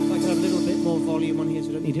volume on here, so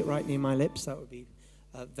I don't need it right near my lips. That would be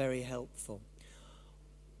very helpful.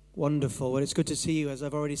 Wonderful. Well, it's good to see you. As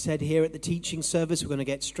I've already said, here at the teaching service, we're going to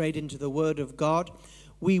get straight into the Word of God.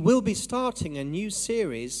 We will be starting a new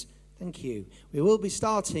series. Thank you. We will be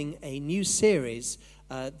starting a new series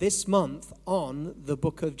this month on the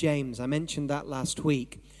book of James. I mentioned that last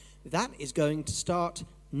week. That is going to start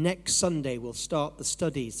next Sunday. We'll start the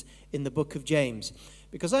studies in the book of James,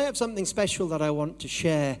 because I have something special that I want to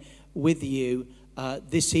share with you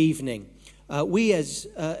this evening.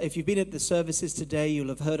 If you've been at the services today, you'll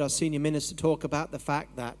have heard our senior minister talk about the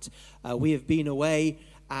fact that we have been away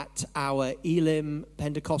at our Elim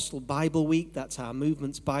Pentecostal Bible Week. That's our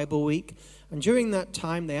Movements Bible Week. And during that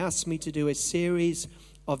time, they asked me to do a series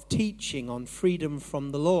of teaching on freedom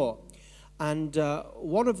from the law. And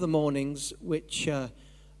one of the mornings, which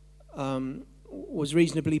was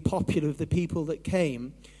reasonably popular with the people that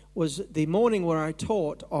came, was the morning where I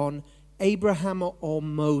taught on Abraham or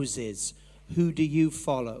Moses. Who do you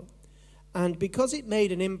follow? And because it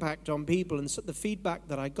made an impact on people, and so the feedback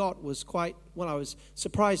that I got was I was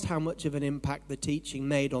surprised how much of an impact the teaching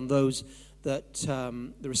made on those that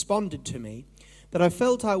responded to me, that I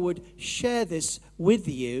felt I would share this with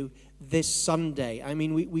you this Sunday. I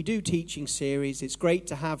mean, we do teaching series. It's great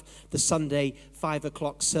to have the Sunday 5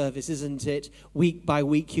 o'clock service, isn't it? Week by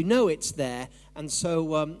week, you know it's there. And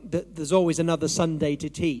so there's always another Sunday to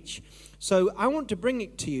teach. So I want to bring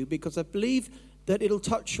it to you because I believe that it'll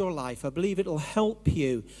touch your life. I believe it'll help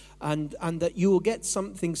you and that you will get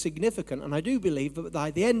something significant. And I do believe that by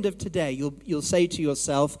the end of today, you'll say to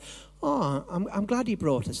yourself, I'm glad he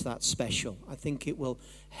brought us that special. I think it will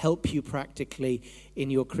help you practically in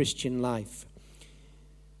your Christian life.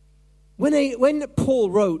 When Paul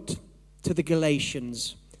wrote to the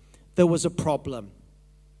Galatians, there was a problem.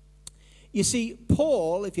 You see,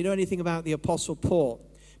 Paul, if you know anything about the Apostle Paul,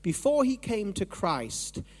 before he came to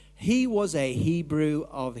Christ, he was a Hebrew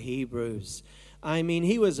of Hebrews. I mean,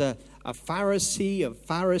 he was a Pharisee of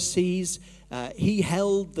Pharisees. He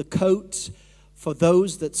held the coat for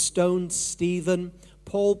those that stoned Stephen.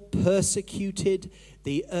 Paul persecuted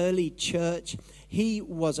the early church. He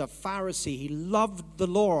was a Pharisee. He loved the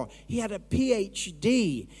law. He had a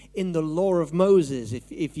PhD in the law of Moses,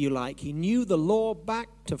 if you like. He knew the law back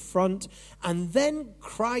to front. And then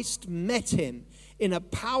Christ met him in a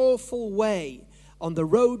powerful way on the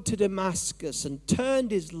road to Damascus and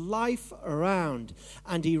turned his life around.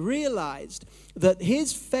 And he realized that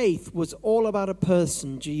his faith was all about a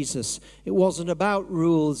person, Jesus. It wasn't about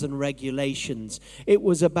rules and regulations. It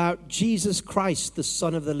was about Jesus Christ, the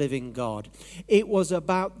Son of the living God. It was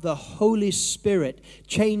about the Holy Spirit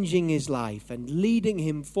changing his life and leading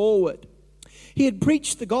him forward. He had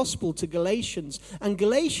preached the gospel to Galatians, and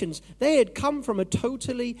Galatians, they had come from a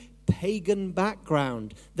totally pagan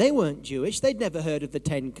background. They weren't Jewish. They'd never heard of the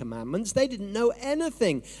Ten Commandments. They didn't know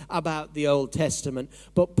anything about the Old Testament.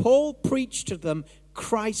 But Paul preached to them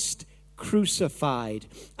Christ crucified.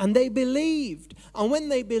 And they believed. And when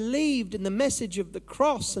they believed in the message of the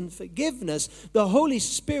cross and forgiveness, the Holy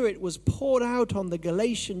Spirit was poured out on the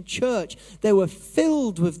Galatian church. They were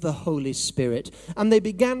filled with the Holy Spirit. And they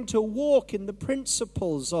began to walk in the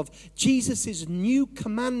principles of Jesus' new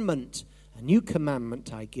commandment. A new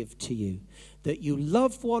commandment I give to you, that you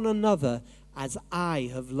love one another as I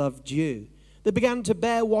have loved you. They began to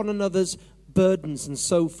bear one another's burdens and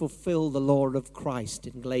so fulfill the law of Christ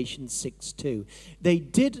in Galatians 6:2. They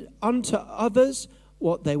did unto others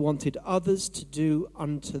what they wanted others to do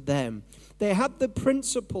unto them. They had the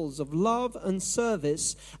principles of love and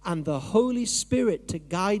service and the Holy Spirit to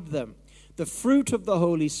guide them. The fruit of the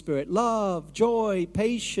Holy Spirit, love, joy,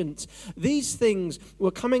 patience, these things were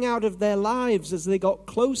coming out of their lives as they got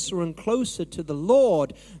closer and closer to the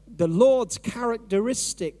Lord. The Lord's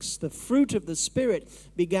characteristics, the fruit of the Spirit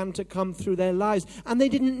began to come through their lives. And they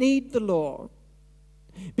didn't need the law,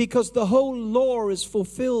 because the whole law is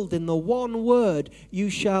fulfilled in the one word, you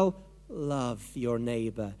shall love your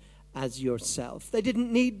neighbor as yourself. They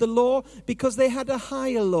didn't need the law because they had a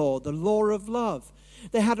higher law, the law of love.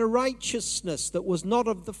 They had a righteousness that was not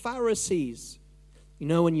of the Pharisees. You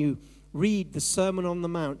know, when you read the Sermon on the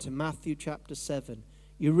Mount in Matthew chapter 7,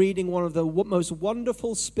 you're reading one of the most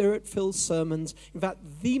wonderful Spirit-filled sermons. In fact,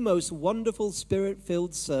 the most wonderful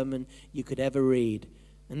Spirit-filled sermon you could ever read.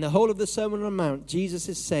 And the whole of the Sermon on the Mount, Jesus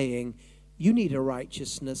is saying, you need a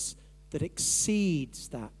righteousness that exceeds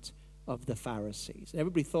that of the Pharisees. And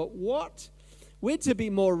everybody thought, what? We're to be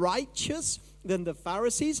more righteous than the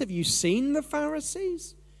Pharisees? Have you seen the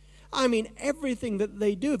Pharisees? I mean, everything that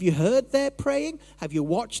they do. Have you heard their praying? Have you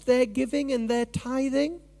watched their giving and their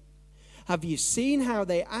tithing? Have you seen how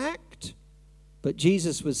they act? But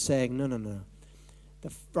Jesus was saying, no.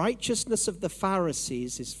 The righteousness of the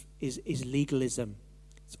Pharisees is legalism.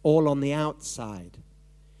 It's all on the outside.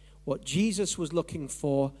 What Jesus was looking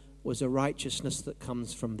for was a righteousness that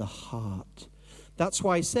comes from the heart. That's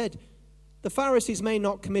why he said, the Pharisees may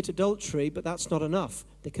not commit adultery, but that's not enough.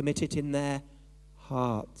 They commit it in their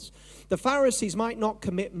hearts. The Pharisees might not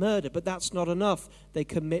commit murder, but that's not enough. They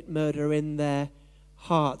commit murder in their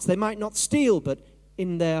hearts. They might not steal, but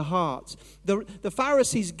in their hearts. The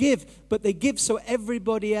Pharisees give, but they give so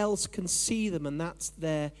everybody else can see them, and that's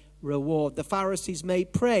their reward. The Pharisees may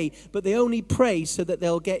pray, but they only pray so that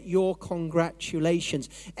they'll get your congratulations.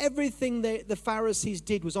 Everything the Pharisees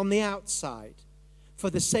did was on the outside for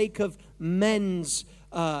the sake of men's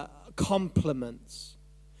compliments.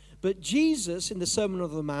 But Jesus, in the Sermon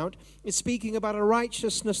on the Mount, is speaking about a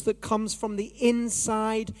righteousness that comes from the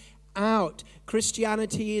inside out.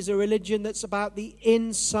 Christianity is a religion that's about the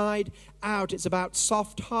inside out. It's about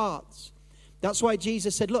soft hearts. That's why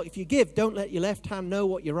Jesus said, look, if you give, don't let your left hand know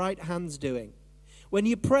what your right hand's doing. When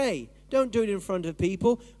you pray, don't do it in front of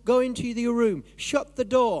people. Go into your room. Shut the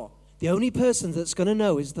door. The only person that's going to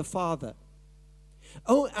know is the Father.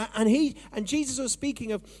 Oh, and Jesus was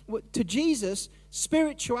speaking of, to Jesus,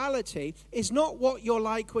 spirituality is not what you're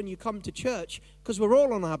like when you come to church, because we're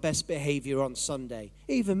all on our best behavior on Sunday.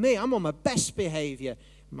 Even me, I'm on my best behavior.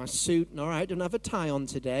 My suit, and all right, I don't have a tie on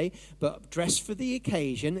today, but dressed for the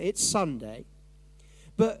occasion. It's Sunday.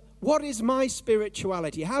 But what is my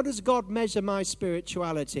spirituality? How does God measure my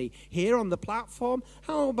spirituality? Here on the platform?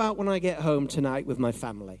 How about when I get home tonight with my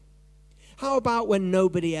family? How about when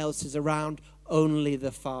nobody else is around, only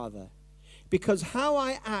the Father? Because how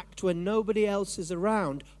I act when nobody else is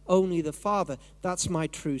around, only the Father, that's my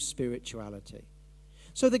true spirituality.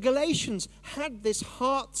 So the Galatians had this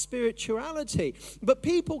heart spirituality, but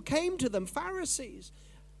people came to them, Pharisees.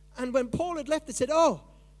 And when Paul had left, they said, oh,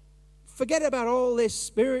 forget about all this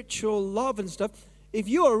spiritual love and stuff. If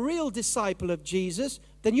you're a real disciple of Jesus,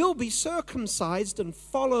 then you'll be circumcised and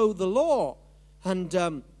follow the law. And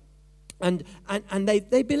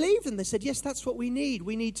they believed and they said, yes, that's what we need.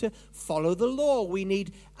 We need to follow the law. We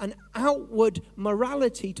need an outward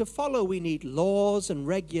morality to follow. We need laws and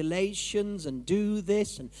regulations and do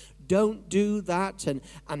this and don't do that.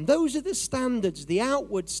 And those are the standards, the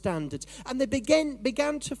outward standards. And they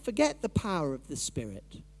began to forget the power of the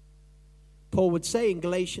Spirit. Paul would say in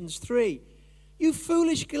Galatians 3, you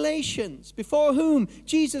foolish Galatians, before whom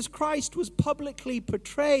Jesus Christ was publicly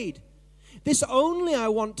portrayed. This only I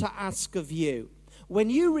want to ask of you. When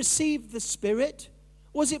you received the Spirit,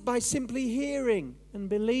 was it by simply hearing and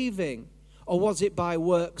believing, or was it by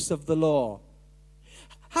works of the law?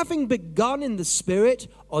 Having begun in the Spirit,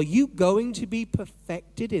 are you going to be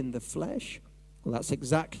perfected in the flesh? Well, that's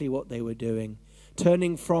exactly what they were doing.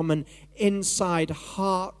 Turning from an inside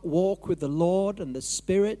heart walk with the Lord and the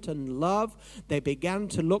Spirit and love, they began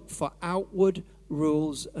to look for outward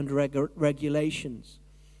rules and regulations.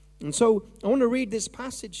 And so I want to read this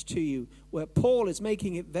passage to you where Paul is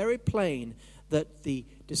making it very plain that the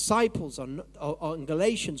disciples in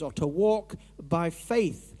Galatians are to walk by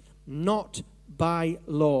faith, not by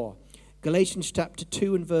law. Galatians chapter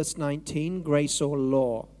 2 and verse 19, grace or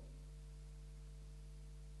law.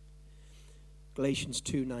 Galatians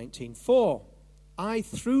 2:19, for I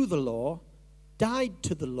through the law died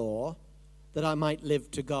to the law that I might live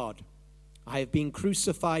to God. I have been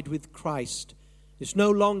crucified with Christ. It's no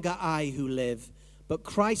longer I who live, but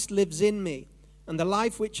Christ lives in me. And the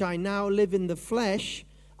life which I now live in the flesh,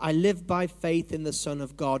 I live by faith in the Son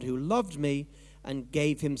of God who loved me and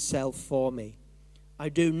gave himself for me. I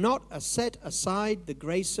do not set aside the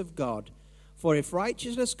grace of God, for if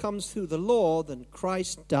righteousness comes through the law, then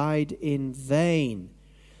Christ died in vain.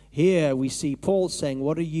 Here we see Paul saying,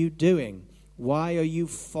 what are you doing? Why are you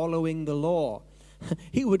following the law?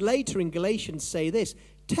 He would later in Galatians say this,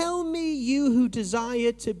 tell me, you who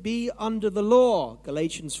desire to be under the law.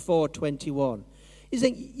 Galatians 4:21. He's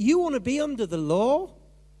saying, you want to be under the law?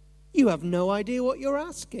 You have no idea what you're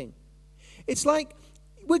asking. It's like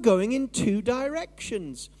we're going in two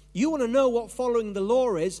directions. You want to know what following the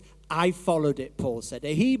law is? I followed it, Paul said.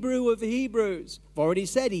 A Hebrew of the Hebrews. I've already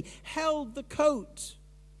said he held the coat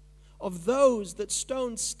of those that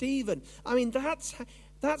stoned Stephen. I mean, that's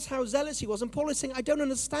how zealous he was. And Paul is saying, I don't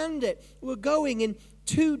understand it. We're going in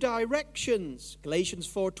two directions. Galatians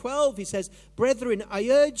 4:12, he says, brethren, I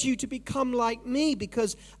urge you to become like me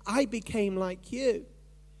because I became like you.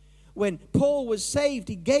 When Paul was saved,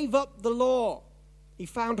 he gave up the law. He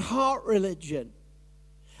found heart religion.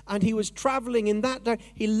 And he was traveling in that direction.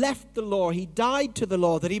 He left the law. He died to the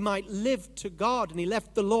law that he might live to God. And he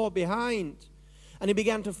left the law behind. And he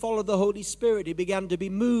began to follow the Holy Spirit. He began to be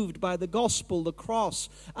moved by the gospel, the cross,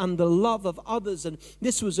 and the love of others. And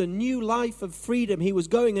this was a new life of freedom. He was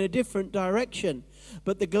going in a different direction.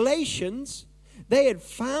 But the Galatians, they had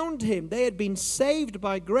found him. They had been saved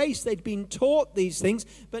by grace. They'd been taught these things.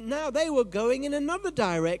 But now they were going in another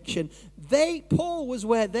direction. Paul was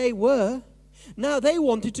where they were. Now they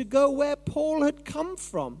wanted to go where Paul had come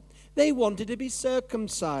from. They wanted to be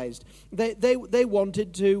circumcised. They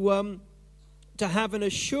wanted to have an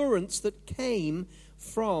assurance that came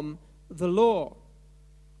from the law.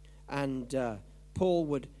 And Paul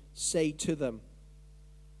would say to them,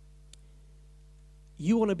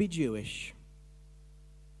 you want to be Jewish?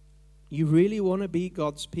 You really want to be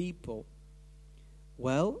God's people?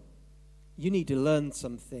 Well, you need to learn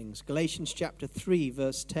some things. Galatians chapter 3,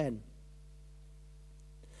 verse 10.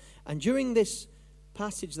 And during this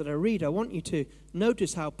passage that I read, I want you to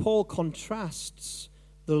notice how Paul contrasts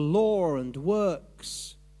the law and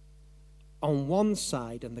works on one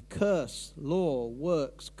side and the curse, law,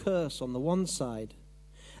 works, curse on the one side.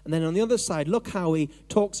 And then on the other side, look how he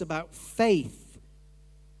talks about faith,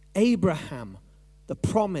 Abraham, the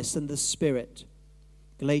promise and the Spirit.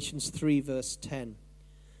 Galatians 3 verse 10.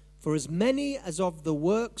 For as many as of the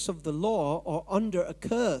works of the law are under a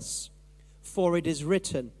curse, for it is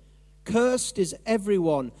written, cursed is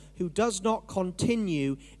everyone who does not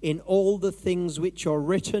continue in all the things which are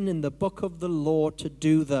written in the book of the law to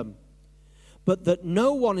do them. But that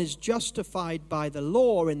no one is justified by the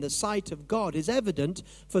law in the sight of God is evident,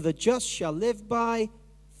 for the just shall live by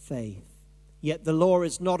faith. Yet the law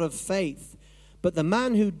is not of faith, but the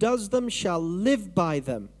man who does them shall live by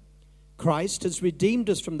them. Christ has redeemed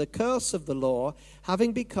us from the curse of the law,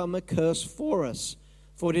 having become a curse for us.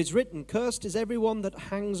 For it is written, cursed is everyone that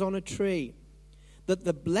hangs on a tree, that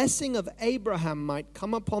the blessing of Abraham might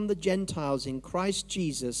come upon the Gentiles in Christ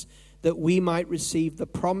Jesus, that we might receive the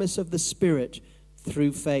promise of the Spirit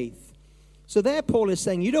through faith. So there Paul is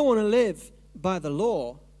saying, you don't want to live by the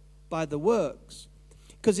law, by the works.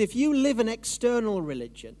 Because if you live an external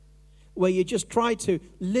religion, where you just try to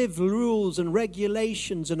live rules and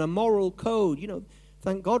regulations and a moral code,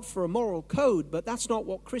 thank God for a moral code, but that's not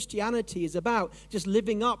what Christianity is about, just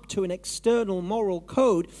living up to an external moral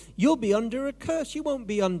code, you'll be under a curse. You won't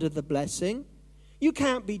be under the blessing. You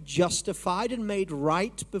can't be justified and made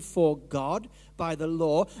right before God by the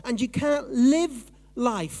law, and you can't live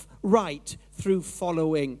life right through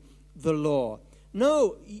following the law.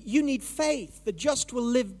 No, you need faith. The just will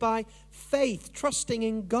live by faith, trusting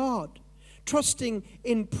in God, trusting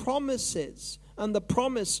in promises and the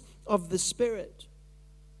promise of the Spirit.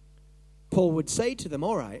 Paul would say to them,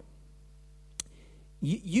 all right,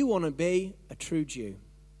 you want to be a true Jew.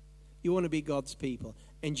 You want to be God's people.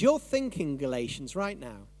 And you're thinking, Galatians, right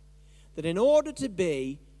now, that in order to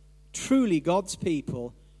be truly God's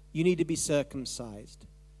people, you need to be circumcised.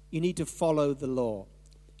 You need to follow the law.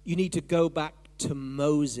 You need to go back to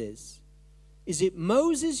Moses. Is it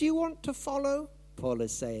Moses you want to follow? Paul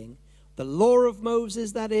is saying. The law of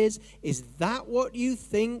Moses, that is that what you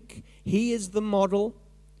think? He is the model.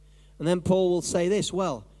 And then Paul will say this,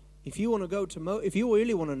 well, if you want to go to if you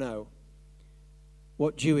really want to know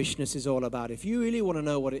what Jewishness is all about, if you really want to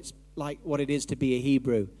know what it's like, what it is to be a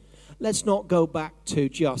Hebrew, let's not go back to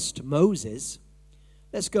just Moses.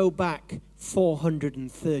 Let's go back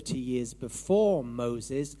 430 years before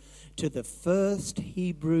Moses to the first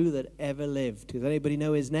Hebrew that ever lived. Does anybody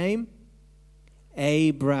know his name?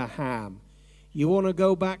 Abraham. You want to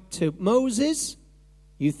go back to Moses?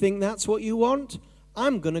 You think that's what you want?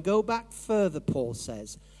 I'm going to go back further, Paul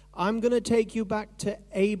says. I'm going to take you back to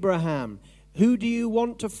Abraham. Who do you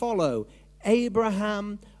want to follow?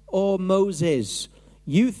 Abraham or Moses?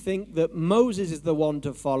 You think that Moses is the one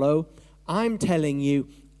to follow. I'm telling you,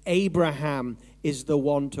 Abraham is the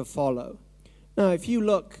one to follow. Now, if you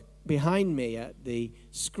look behind me at the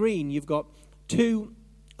screen, you've got two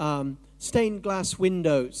stained glass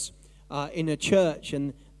windows in a church,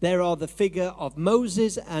 and there are the figure of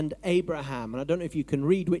Moses and Abraham. And I don't know if you can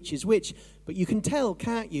read which is which, but you can tell,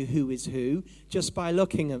 can't you, who is who, just by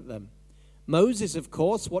looking at them. Moses, of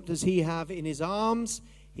course, what does he have in his arms?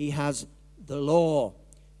 He has the law,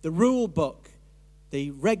 the rule book, the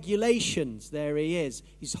regulations. There he is.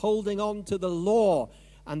 He's holding on to the law.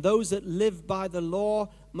 And those that live by the law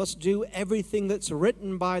must do everything that's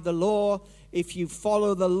written by the law. If you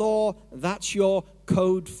follow the law, that's your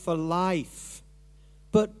code for life.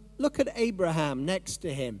 But look at Abraham next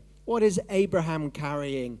to him. What is Abraham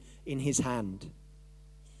carrying in his hand?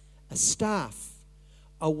 A staff,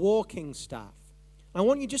 a walking staff. I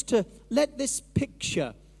want you just to let this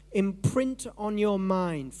picture imprint on your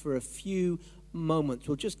mind for a few moments.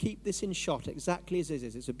 We'll just keep this in shot exactly as it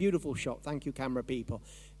is. It's a beautiful shot. Thank you, camera people.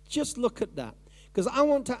 Just look at that. Because I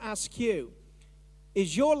want to ask you,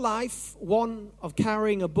 is your life one of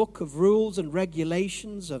carrying a book of rules and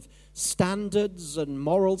regulations, of standards and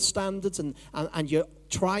moral standards, and you're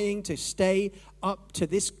trying to stay up to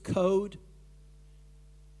this code?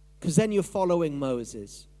 Because then you're following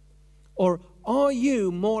Moses. Or are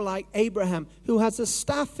you more like Abraham, who has a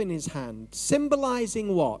staff in his hand,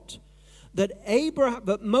 symbolizing what?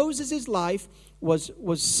 That Moses' life was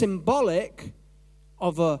symbolic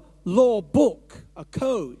of a law book, a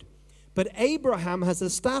code. But Abraham has a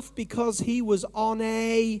staff because he was on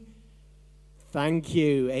a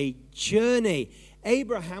journey.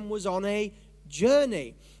 Abraham was on a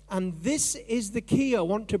journey. And this is the key I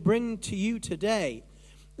want to bring to you today.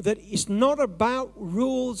 That it's not about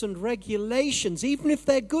rules and regulations, even if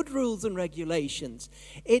they're good rules and regulations.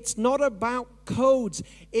 It's not about codes.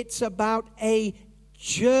 It's about a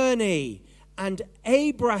journey. And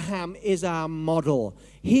Abraham is our model.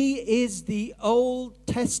 He is the Old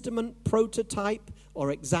Testament prototype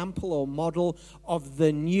or example or model of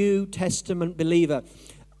the New Testament believer.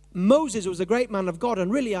 Moses was a great man of God,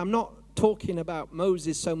 and really I'm not talking about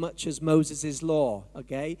Moses so much as Moses' law,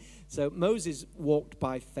 okay? So Moses walked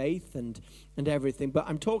by faith and everything, but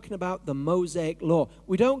I'm talking about the Mosaic law.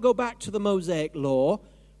 We don't go back to the Mosaic law.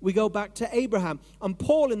 We go back to Abraham. And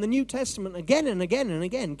Paul in the New Testament again and again and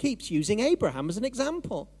again keeps using Abraham as an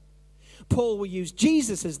example. Paul will use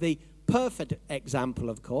Jesus as the perfect example,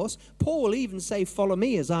 of course. Paul will even say, follow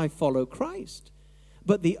me as I follow Christ.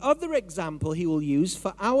 But the other example he will use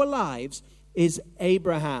for our lives is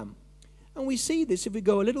Abraham. And we see this if we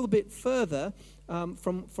go a little bit further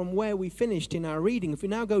from where we finished in our reading. If we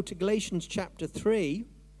now go to Galatians chapter 3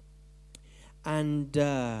 and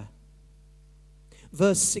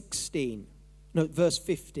verse 15.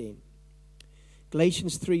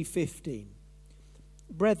 Galatians 3:15.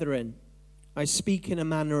 Brethren, I speak in a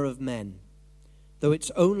manner of men. Though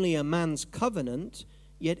it's only a man's covenant,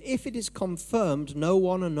 yet if it is confirmed, no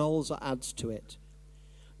one annuls or adds to it.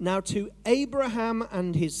 Now to Abraham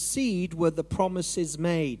and his seed were the promises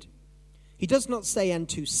made. He does not say, and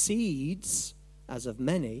to seeds, as of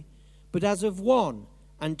many, but as of one,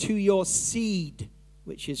 and to your seed,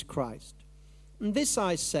 which is Christ. And this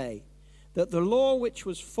I say, that the law which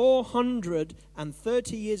was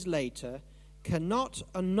 430 years later cannot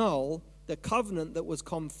annul the covenant that was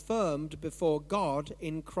confirmed before God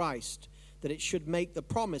in Christ, that it should make the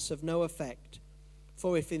promise of no effect.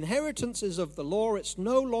 For if inheritance is of the law, it's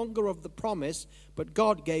no longer of the promise, but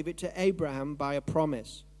God gave it to Abraham by a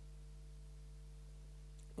promise.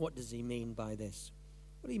 What does he mean by this?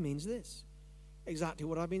 Well, he means this. Exactly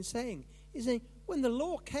what I've been saying. He's saying, when the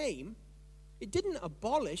law came, it didn't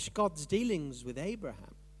abolish God's dealings with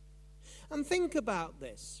Abraham. And think about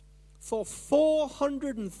this. For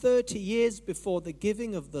 430 years before the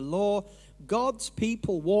giving of the law, God's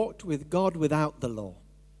people walked with God without the law.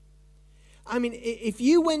 I mean, if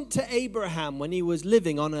you went to Abraham when he was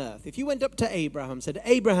living on earth, if you went up to Abraham and said,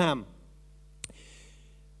 Abraham,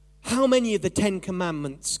 how many of the 10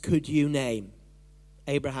 commandments could you name?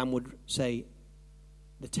 Abraham would say,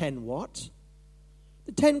 the 10 what?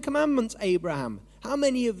 The 10 commandments, Abraham. How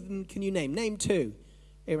many of them can you name? Name 2.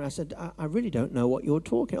 Abraham said, I really don't know what you're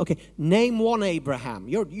talking. Okay, name 1, Abraham.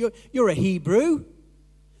 You're a Hebrew.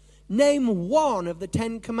 Name 1 of the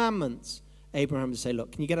 10 commandments. Abraham would say,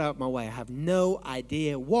 look, can you get out of my way? I have no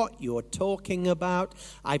idea what you're talking about.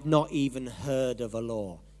 I've not even heard of a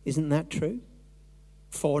law. Isn't that true?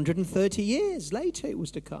 430 years later it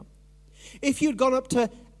was to come. If you'd gone up to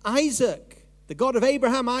Isaac, the God of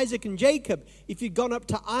Abraham, Isaac, and Jacob, if you'd gone up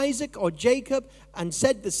to Isaac or Jacob and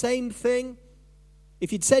said the same thing,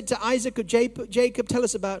 if you'd said to Isaac or Jacob, tell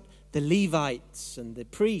us about the Levites and the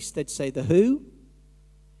priests, they'd say, the who?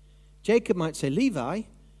 Jacob might say, Levi?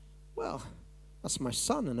 Well, that's my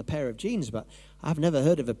son and a pair of jeans, but I've never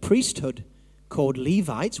heard of a priesthood called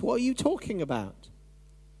Levites. What are you talking about?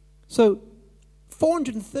 So,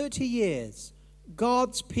 430 years,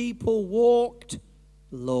 God's people walked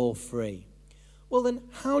law-free. Well, then,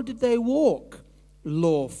 how did they walk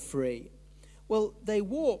law-free? Well, they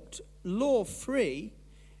walked law-free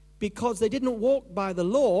because they didn't walk by the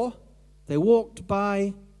law, they walked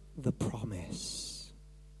by the promise.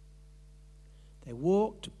 They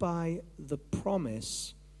walked by the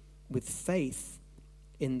promise with faith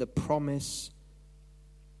in the promise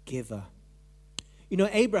giver. You know,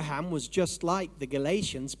 Abraham was just like the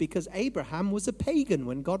Galatians because Abraham was a pagan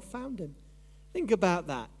when God found him. Think about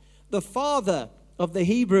that. The father of the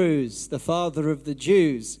Hebrews, the father of the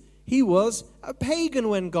Jews, he was a pagan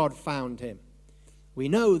when God found him. We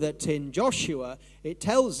know that in Joshua, it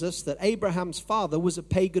tells us that Abraham's father was a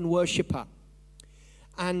pagan worshipper.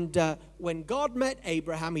 And when God met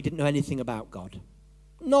Abraham, he didn't know anything about God.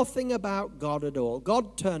 Nothing about God at all.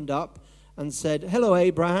 God turned up and said, "Hello,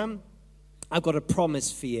 Abraham, I've got a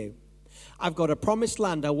promise for you. I've got a promised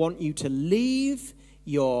land. I want you to leave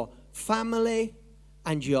your family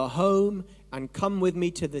and your home and come with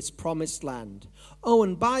me to this promised land. Oh,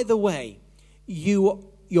 and by the way,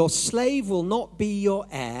 your slave will not be your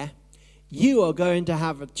heir. You are going to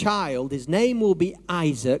have a child. His name will be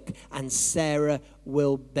Isaac, and Sarah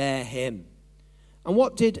will bear him." And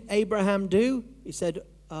what did Abraham do? He said,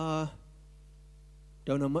 "Don't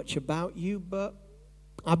know much about you, but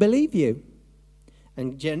I believe you."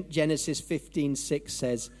 And Genesis 15:6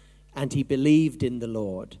 says, "And he believed in the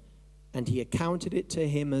Lord, and he accounted it to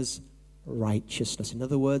him as righteousness." In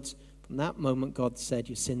other words, from that moment, God said,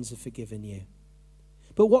 "Your sins are forgiven you."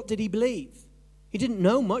 But what did he believe? He didn't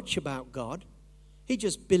know much about God. He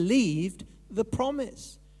just believed the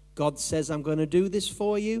promise. God says, "I'm going to do this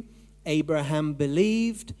for you." Abraham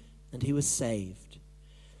believed, and he was saved.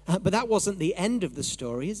 But that wasn't the end of the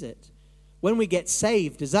story, is it? When we get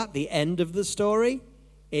saved, is that the end of the story?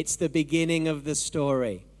 It's the beginning of the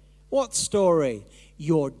story. What story?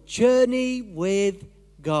 Your journey with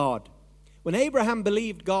God. When Abraham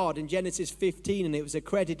believed God in Genesis 15 and it was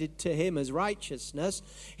accredited to him as righteousness,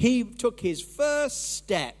 he took his first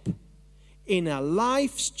step in a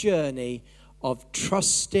life's journey of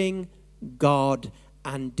trusting God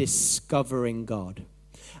and discovering God.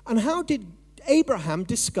 And how did Abraham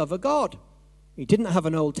discover God? He didn't have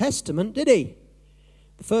an Old Testament, did he?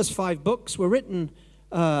 The first 5 books were written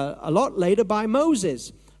a lot later by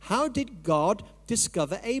Moses. How did God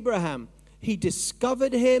discover Abraham? He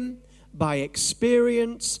discovered him by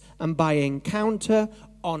experience and by encounter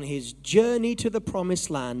on his journey to the promised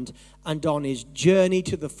land and on his journey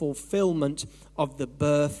to the fulfillment of the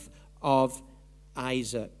birth of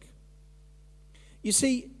Isaac. You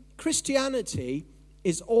see, Christianity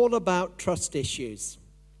is all about trust issues.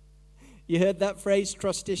 You heard that phrase,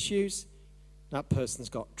 trust issues? That person's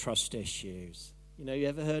got trust issues. You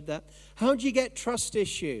ever heard that? How do you get trust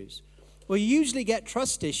issues? Well, you usually get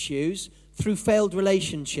trust issues through failed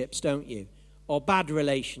relationships, don't you? Or bad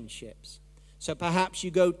relationships. So perhaps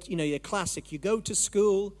you go, your classic, you go to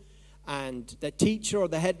school and the teacher or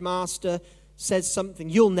the headmaster says something,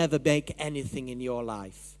 "You'll never make anything in your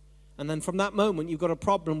life." And then from that moment, you've got a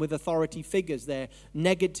problem with authority figures. They're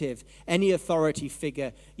negative. Any authority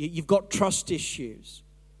figure, you've got trust issues.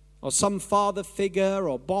 Or some father figure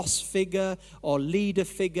or boss figure or leader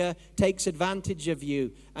figure takes advantage of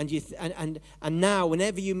you. And now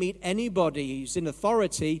whenever you meet anybody who's in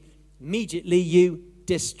authority, immediately you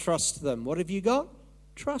distrust them. What have you got?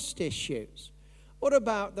 Trust issues. What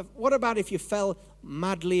about if you fell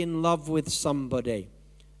madly in love with somebody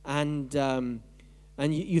and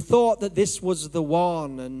you thought that this was the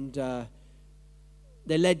one and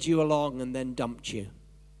they led you along and then dumped you?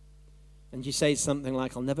 And you say something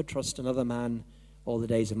like, "I'll never trust another man all the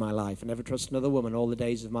days of my life. I'll never trust another woman all the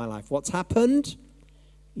days of my life." What's happened?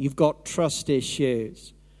 You've got trust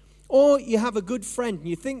issues. Or you have a good friend and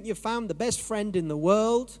you think you found the best friend in the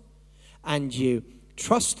world and you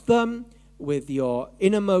trust them with your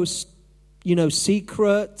innermost,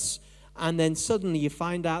 secrets, and then suddenly you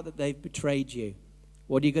find out that they've betrayed you.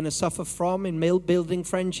 What are you going to suffer from in building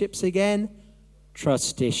friendships again?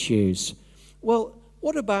 Trust issues. Well,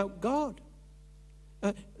 what about God?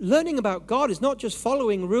 Learning about God is not just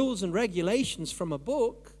following rules and regulations from a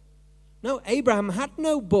book. No, Abraham had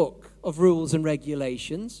no book of rules and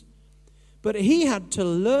regulations, but he had to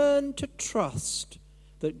learn to trust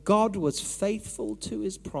that God was faithful to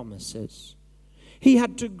his promises. He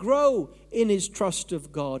had to grow in his trust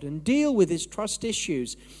of God and deal with his trust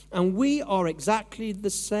issues. And we are exactly the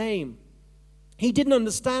same. He didn't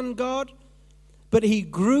understand God, but he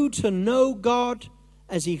grew to know God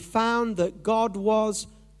as he found that God was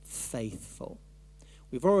faithful.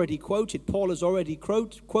 We've already quoted, Paul has already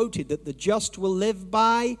quoted that the just will live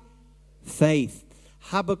by faith.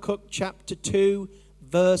 Habakkuk chapter 2,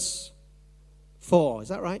 verse 4. Is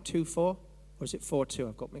that right? 2:4? Or is it 4:2?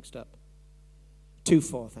 I've got mixed up.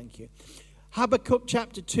 2:4, thank you. Habakkuk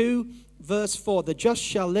chapter 2, verse 4. The just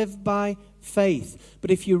shall live by faith.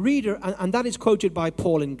 But if you read, and that is quoted by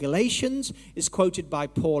Paul in Galatians, it's quoted by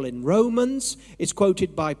Paul in Romans, it's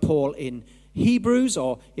quoted by Paul in Hebrews,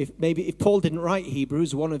 or if Paul didn't write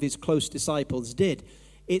Hebrews, one of his close disciples did.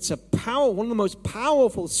 It's one of the most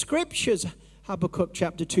powerful scriptures, Habakkuk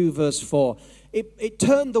chapter 2, verse 4. It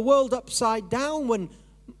turned the world upside down when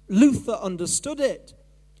Luther understood it.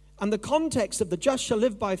 And the context of the just shall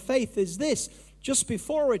live by faith is this: Just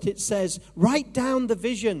before it, it says, write down the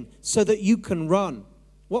vision so that you can run.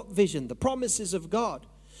 What vision? The promises of God.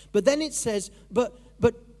 But then it says, but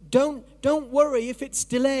don't worry if it's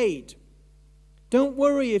delayed. Don't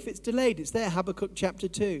worry if it's delayed. It's there, Habakkuk chapter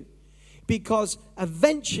 2. Because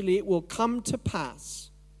eventually it will come to pass.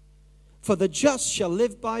 For the just shall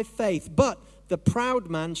live by faith, but the proud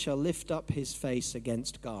man shall lift up his face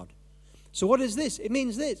against God. So what is this? It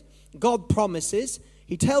means this. God promises.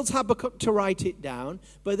 He tells Habakkuk to write it down.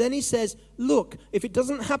 But then he says, look, if it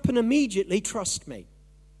doesn't happen immediately, trust me.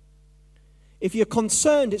 If you're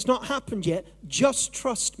concerned it's not happened yet, just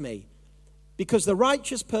trust me. Because the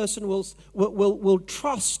righteous person will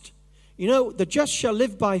trust. You know, the just shall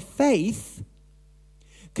live by faith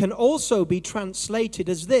can also be translated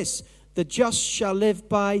as this. The just shall live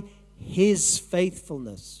by his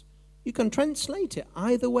faithfulness. You can translate it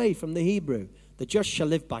either way from the Hebrew. The just shall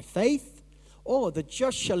live by faith, or the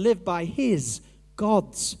just shall live by his,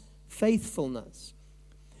 God's faithfulness.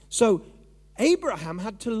 So Abraham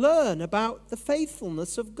had to learn about the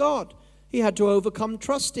faithfulness of God. He had to overcome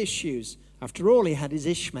trust issues. After all, he had his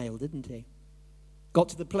Ishmael, didn't he? Got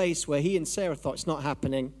to the place where he and Sarah thought, it's not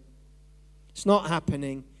happening. It's not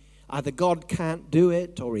happening. Either God can't do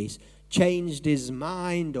it, or he's changed his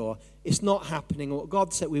mind, or it's not happening. What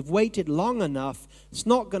God said, we've waited long enough. It's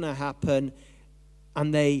not going to happen.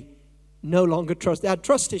 And they no longer trust. They had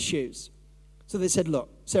trust issues. So they said, look,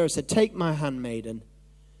 Sarah said, take my handmaiden,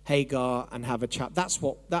 Hagar, and have a chat. That's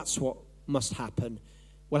what must happen.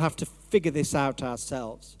 We'll have to figure this out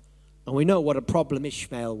ourselves. And we know what a problem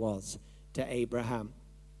Ishmael was to Abraham.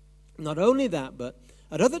 Not only that, but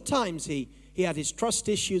at other times he had his trust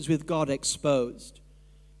issues with God exposed.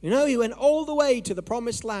 You know, he went all the way to the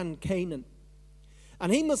promised land, Canaan.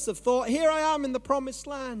 And he must have thought, here I am in the promised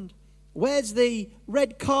land. Where's the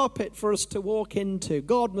red carpet for us to walk into?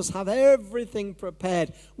 God must have everything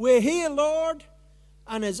prepared. We're here, Lord.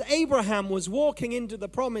 And as Abraham was walking into the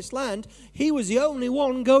promised land, he was the only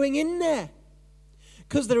one going in there.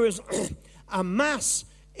 Because there was a mass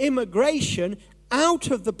immigration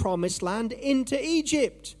out of the promised land into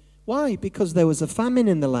Egypt. Why? Because there was a famine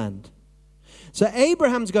in the land. So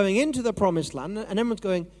Abraham's going into the promised land, and everyone's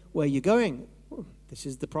going, where are you going? Oh, this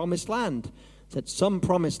is the promised land. Said, some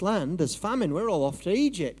promised land, there's famine, we're all off to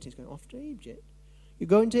Egypt. He's going, off to Egypt? You're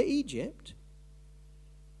going to Egypt?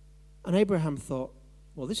 And Abraham thought,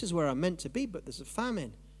 well, this is where I'm meant to be, but there's a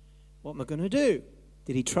famine. What am I going to do?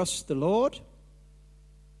 Did he trust the Lord?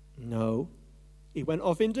 No. He went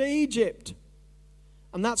off into Egypt.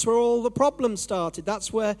 And that's where all the problems started.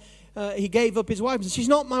 That's where he gave up his wife. She's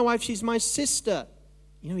not my wife, she's my sister.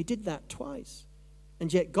 You know, he did that twice.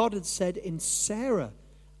 And yet God had said, in Sarah,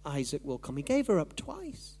 Isaac will come. He gave her up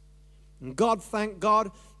twice. And God, thank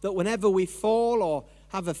God, that whenever we fall or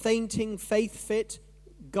have a fainting faith fit,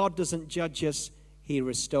 God doesn't judge us, he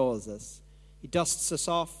restores us. He dusts us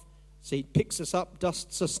off, so he picks us up,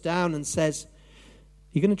 dusts us down, and says,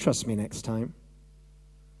 you're going to trust me next time?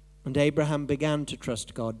 And Abraham began to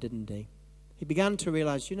trust God, didn't he? He began to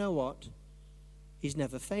realize, you know what? He's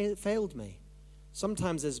never failed me.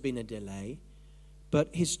 Sometimes there's been a delay, but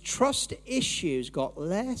his trust issues got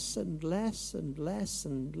less and less and less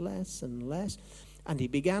and less and less. And he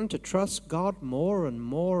began to trust God more and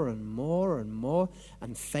more and more and more,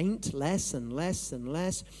 and faint less and less and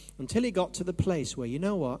less, until he got to the place where, you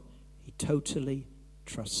know what? He totally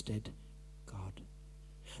trusted God.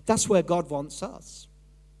 That's where God wants us.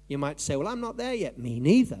 You might say, well, I'm not there yet. Me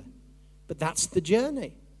neither. But that's the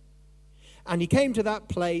journey. And he came to that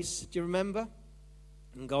place, do you remember?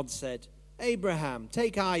 And God said, Abraham,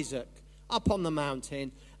 take Isaac up on the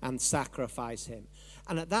mountain and sacrifice him.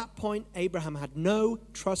 And at that point, Abraham had no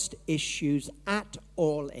trust issues at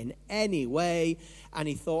all in any way. And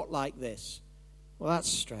he thought like this, well, that's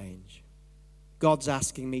strange. God's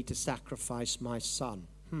asking me to sacrifice my son.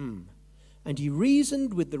 And he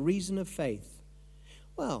reasoned with the reason of faith.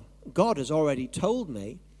 Well, God has already told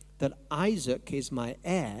me that Isaac is my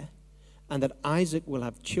heir and that Isaac will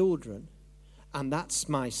have children, and that's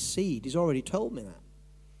my seed. He's already told me that.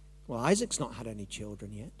 Well, Isaac's not had any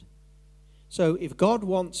children yet. So if God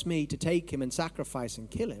wants me to take him and sacrifice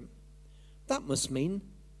and kill him, that must mean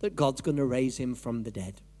that God's going to raise him from the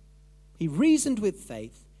dead. He reasoned with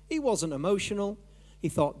faith. He wasn't emotional. He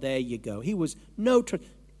thought, there you go. He was no trust.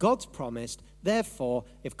 God's promised, therefore,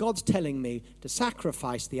 if God's telling me to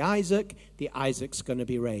sacrifice the Isaac's going to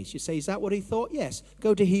be raised. You say, is that what he thought? Yes.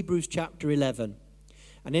 Go to Hebrews chapter 11.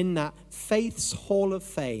 And in that faith's hall of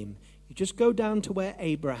fame, you just go down to where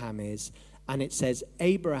Abraham is, and it says,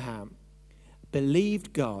 Abraham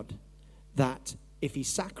believed God that if he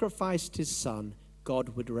sacrificed his son, God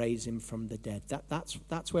would raise him from the dead.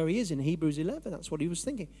 That's where he is in Hebrews 11. That's what he was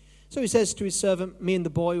thinking. So he says to his servant, me and the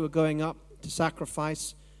boy were going up to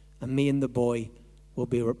sacrifice, and me and the boy will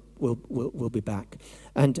be back.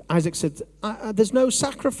 And Isaac said, there's no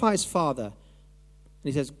sacrifice, Father. And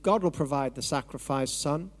he says, God will provide the sacrifice,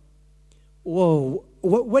 son. Whoa.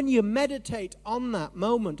 When you meditate on that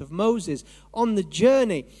moment of Moses, on the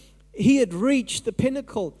journey, he had reached the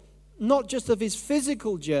pinnacle, not just of his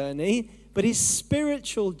physical journey, but his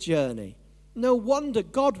spiritual journey. No wonder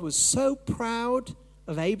God was so proud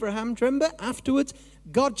of Abraham. Do you remember afterwards?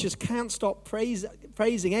 God just can't stop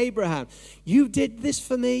praising Abraham. You did this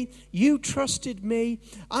for me. You trusted me.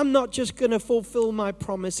 I'm not just going to fulfill my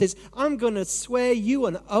promises. I'm going to swear you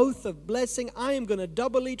an oath of blessing. I am going to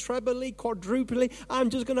doubly, trebly, quadruply. I'm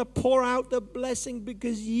just going to pour out the blessing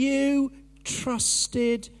because you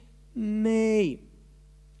trusted me.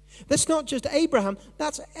 That's not just Abraham.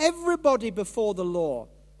 That's everybody before the law.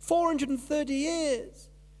 430 years.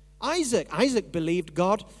 Isaac believed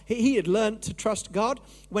God. He had learned to trust God.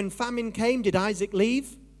 When famine came, did Isaac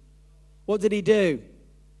leave? What did he do?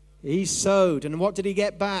 He sowed. And what did he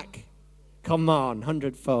get back? Come on,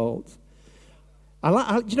 100-fold.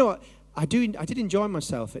 You know what? I did enjoy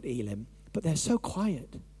myself at Elim, but they're so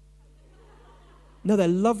quiet. No, they're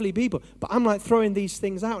lovely people. But I'm like throwing these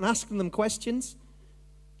things out and asking them questions,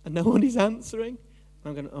 and no one is answering.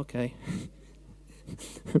 I'm going, okay.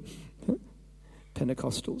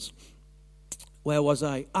 Pentecostals. Where was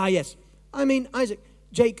I? Yes. Isaac,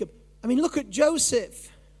 Jacob. Look at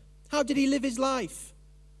Joseph. How did he live his life?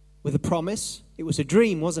 With a promise. It was a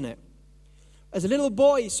dream, wasn't it? As a little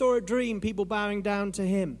boy, he saw a dream, people bowing down to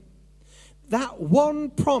him. That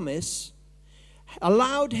one promise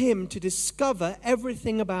allowed him to discover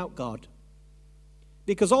everything about God.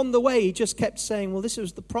 Because on the way, he just kept saying, well, this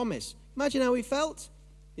was the promise. Imagine how he felt.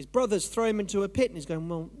 His brothers throw him into a pit, and he's going,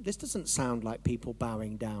 well, this doesn't sound like people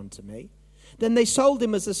bowing down to me. Then they sold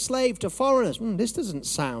him as a slave to foreigners. This doesn't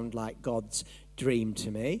sound like God's dream to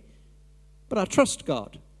me. But I trust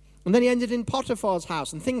God. And then he ended in Potiphar's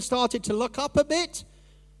house, and things started to look up a bit.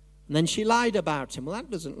 And then she lied about him. Well, that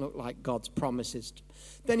doesn't look like God's promises.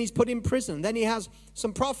 Then he's put in prison. Then he has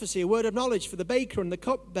some prophecy, a word of knowledge for the baker and the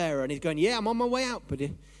cupbearer. And he's going, yeah, I'm on my way out. But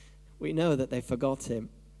we know that they forgot him.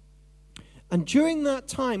 And during that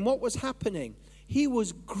time, what was happening? He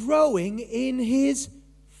was growing in his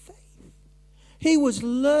faith. He was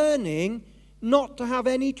learning not to have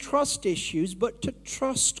any trust issues, but to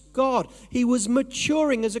trust God. He was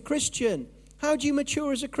maturing as a Christian. How do you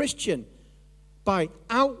mature as a Christian? By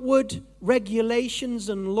outward regulations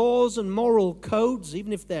and laws and moral codes,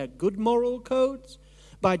 even if they're good moral codes.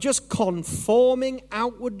 By just conforming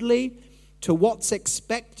outwardly to what's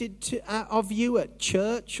expected of you at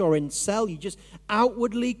church or in cell. You just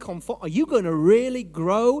outwardly conform. Are you going to really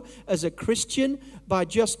grow as a Christian by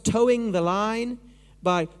just towing the line?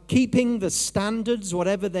 By keeping the standards,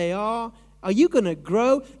 whatever they are? Are you going to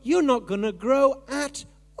grow? You're not going to grow at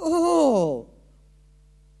all.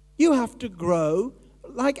 You have to grow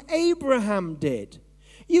like Abraham did.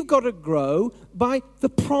 You've got to grow by the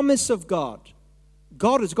promise of God.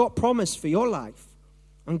 God has got promise for your life.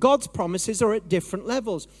 And God's promises are at different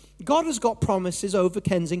levels. God has got promises over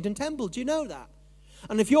Kensington Temple. Do you know that?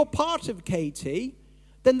 And if you're part of KT,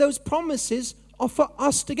 then those promises are for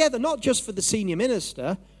us together, not just for the senior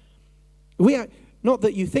minister. Not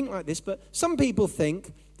that you think like this, but some people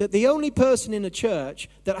think that the only person in a church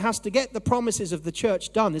that has to get the promises of the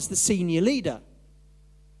church done is the senior leader.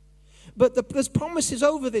 But there's promises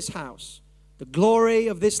over this house. The glory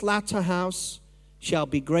of this latter house shall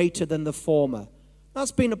be greater than the former.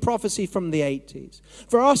 That's been a prophecy from the 80s.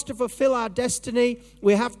 For us to fulfill our destiny,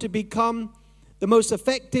 we have to become the most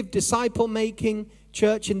effective disciple-making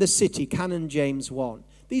church in the city, Canon James 1.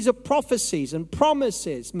 These are prophecies and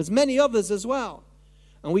promises. There's many others as well.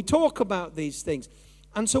 And we talk about these things.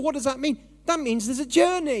 And so what does that mean? That means there's a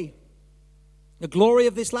journey. The glory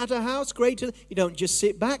of this latter house, greater. You don't just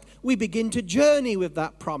sit back. We begin to journey with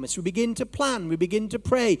that promise. We begin to plan. We begin to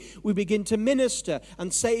pray. We begin to minister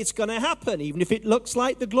and say it's going to happen, even if it looks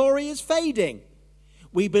like the glory is fading.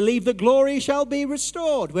 We believe the glory shall be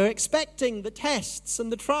restored. We're expecting the tests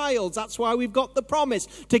and the trials. That's why we've got the promise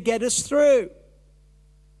to get us through.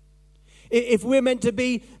 If we're meant to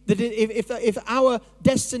be, if our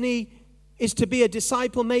destiny is to be a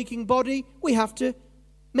disciple-making body, we have to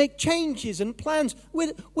make changes and plans.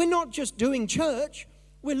 We're not just doing church.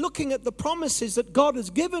 We're looking at the promises that God has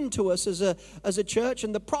given to us as a church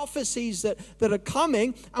and the prophecies that are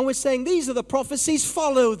coming, and we're saying these are the prophecies,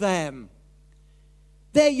 follow them.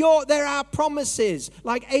 They're our promises,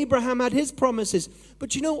 like Abraham had his promises.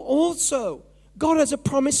 But also, God has a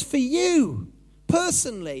promise for you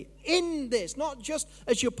personally in this, not just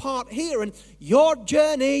as your part here. And your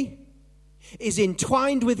journey is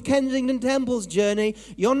entwined with Kensington Temple's journey.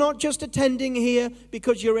 You're not just attending here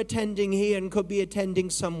because you're attending here and could be attending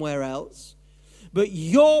somewhere else. But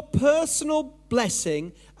your personal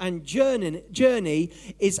blessing and journey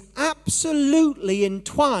is absolutely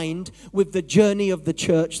entwined with the journey of the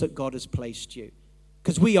church that God has placed you.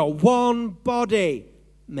 Because we are one body,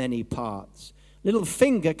 many parts. Little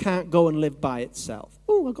finger can't go and live by itself.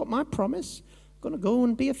 Oh, I've got my promise. I'm going to go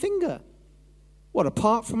and be a finger. What,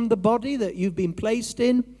 apart from the body that you've been placed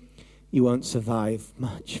in, you won't survive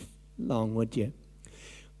much long, would you?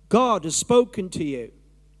 God has spoken to you.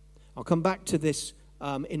 I'll come back to this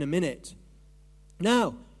in a minute.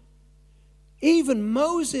 Now, even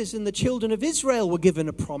Moses and the children of Israel were given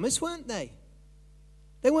a promise, weren't they?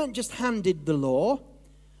 They weren't just handed the law,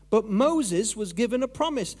 but Moses was given a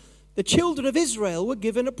promise. The children of Israel were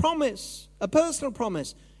given a promise, a personal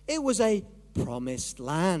promise. It was a promised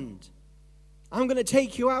land. I'm going to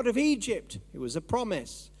take you out of Egypt. It was a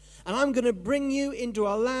promise. And I'm going to bring you into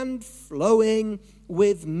a land flowing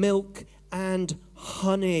with milk and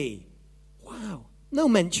honey. Wow. No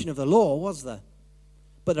mention of the law, was there?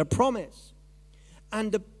 But a promise.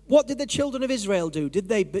 And what did the children of Israel do? Did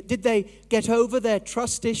they get over their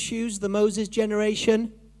trust issues, the Moses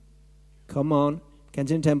generation? Come on,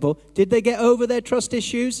 Kensington Temple. Did they get over their trust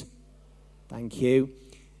issues? Thank you.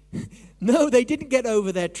 No, they didn't get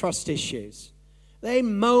over their trust issues. They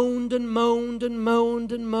moaned and moaned and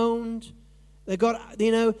moaned and moaned. They got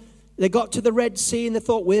to the Red Sea and they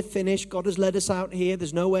thought, we're finished. God has led us out here.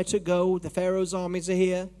 There's nowhere to go. The Pharaoh's armies are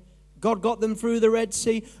here. God got them through the Red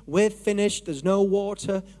Sea. We're finished. There's no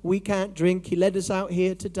water. We can't drink. He led us out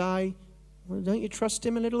here to die. Well, don't you trust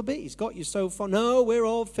him a little bit? He's got you so far. No, we're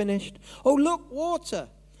all finished. Oh, look, water.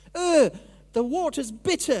 The water's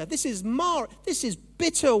bitter. This is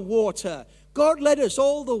bitter water. God led us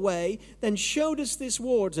all the way, then showed us this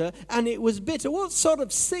water, and it was bitter. What sort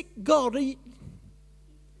of sick God are you?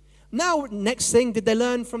 Now, next thing, did they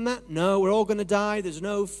learn from that? No, we're all going to die. There's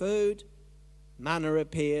no food. Manna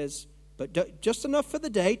appears, but just enough for the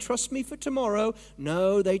day. Trust me for tomorrow.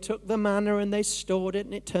 No, they took the manna and they stored it,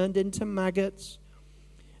 and it turned into maggots.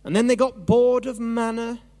 And then they got bored of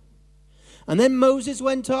manna. And then Moses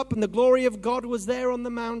went up, and the glory of God was there on the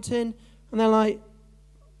mountain. And they're like,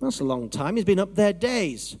 that's a long time. He's been up there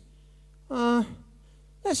days.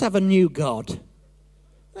 Let's have a new God.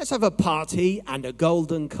 Let's have a party and a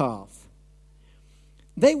golden calf.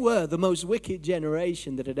 They were the most wicked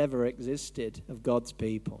generation that had ever existed of God's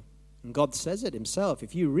people. And God says it himself.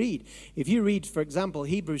 If you read, for example,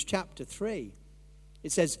 Hebrews chapter 3,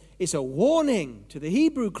 it says it's a warning to the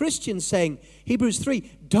Hebrew Christians saying, Hebrews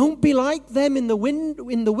 3, don't be like them in the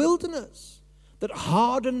wilderness that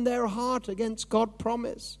hardened their heart against God's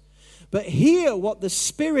promise. But hear what the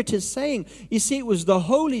Spirit is saying. You see, it was the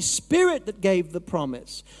Holy Spirit that gave the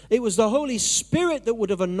promise. It was the Holy Spirit that would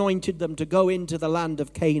have anointed them to go into the land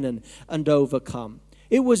of Canaan and overcome.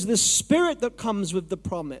 It was the Spirit that comes with the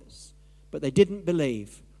promise. But they didn't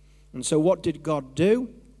believe. And so what did God do?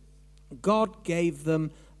 God gave them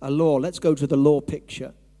a law. Let's go to the law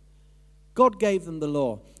picture. God gave them the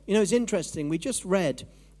law. You know, it's interesting. We just read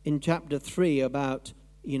in chapter 3 about,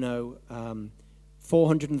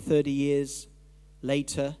 430 years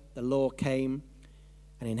later, the law came,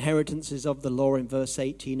 and inheritances of the law in verse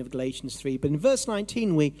 18 of Galatians 3. But in verse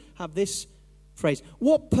 19, we have this phrase,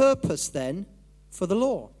 what purpose then for the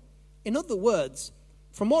law? In other words,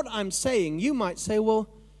 from what I'm saying, you might say, well,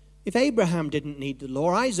 if Abraham didn't need the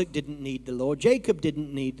law, Isaac didn't need the law, Jacob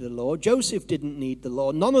didn't need the law, Joseph didn't need the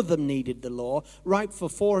law, none of them needed the law, right, for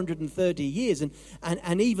 430 years, and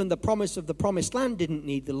even the promise of the promised land didn't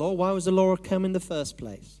need the law, why was the law come in the first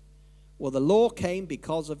place? Well, the law came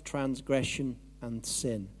because of transgression and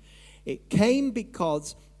sin. It came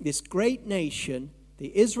because this great nation,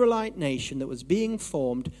 the Israelite nation that was being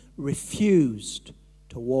formed, refused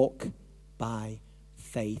to walk by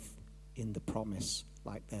faith in the promise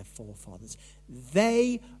like their forefathers.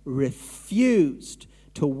 They refused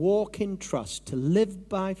to walk in trust, to live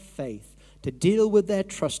by faith, to deal with their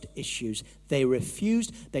trust issues. They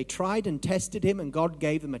refused. They tried and tested him, and God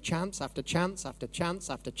gave them a chance after chance after chance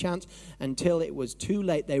after chance until it was too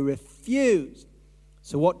late. They refused.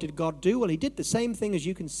 So what did God do? Well, he did the same thing as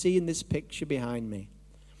you can see in this picture behind me.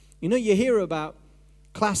 You know, you hear about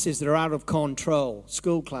classes that are out of control,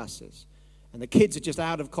 school classes. And the kids are just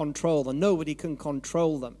out of control and nobody can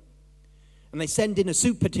control them. And they send in a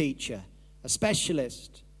super teacher, a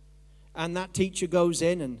specialist. And that teacher goes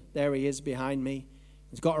in, and there he is behind me.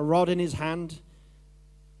 He's got a rod in his hand.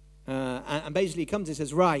 And basically he comes and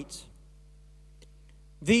says, right,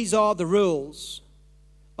 these are the rules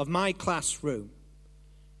of my classroom.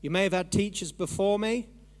 You may have had teachers before me,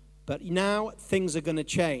 but now things are going to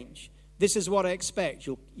change. This is what I expect.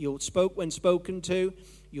 You'll spoke when spoken to.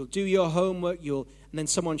 You'll do your homework. And then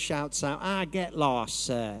someone shouts out, get lost,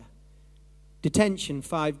 sir. Detention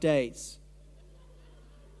 5 days.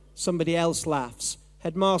 Somebody else laughs.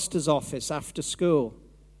 Headmaster's office after school.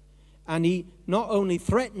 And he not only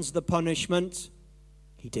threatens the punishment,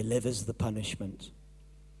 he delivers the punishment.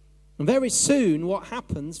 And very soon, what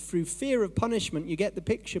happens, through fear of punishment, you get the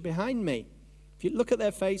picture behind me. If you look at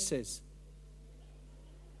their faces.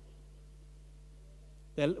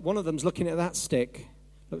 One of them's looking at that stick.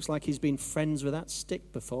 Looks like he's been friends with that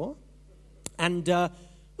stick before. And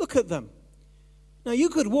look at them. Now, you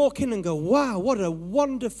could walk in and go, wow, what a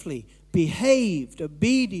wonderfully behaved,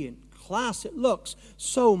 obedient class. It looks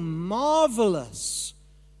so marvelous.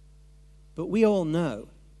 But we all know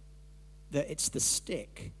that it's the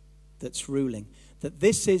stick that's ruling. That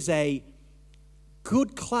this is a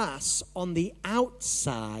good class on the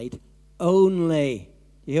outside only.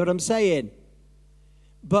 You hear what I'm saying?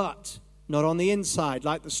 But not on the inside,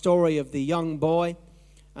 like the story of the young boy.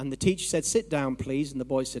 And the teacher said, sit down, please. And the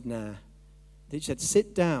boy said, nah. The teacher said,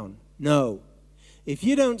 sit down. No. If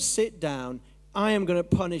you don't sit down, I am going to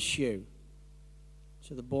punish you.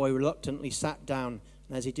 So the boy reluctantly sat down.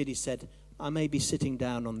 And as he did, he said, I may be sitting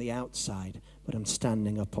down on the outside, but I'm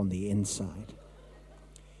standing up on the inside.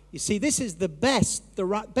 You see, this is the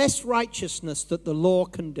best righteousness that the law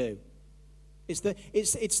can do. It's the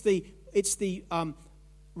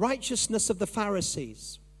righteousness of the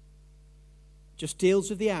Pharisees. Just deals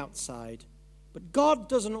with the outside. But God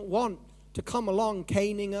doesn't want to come along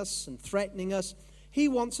caning us and threatening us. He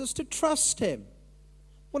wants us to trust him.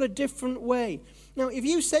 What a different way. Now, if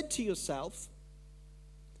you said to yourself,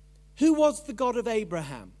 who was the God of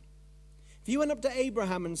Abraham? If you went up to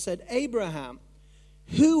Abraham and said, Abraham,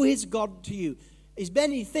 who is God to you? There's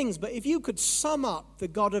many things, but if you could sum up the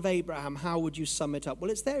God of Abraham, how would you sum it up? Well,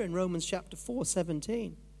 it's there in Romans chapter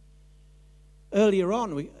 4:17. Earlier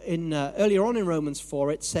on in Romans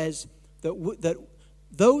 4, it says that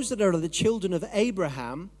those that are the children of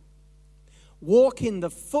Abraham walk in the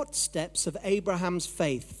footsteps of Abraham's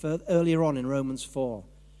faith, earlier on in Romans 4.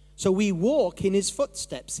 So we walk in his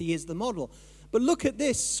footsteps. He is the model. But look at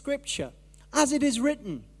this scripture. As it is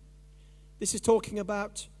written, this is talking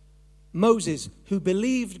about Moses, who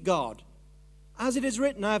believed God. As it is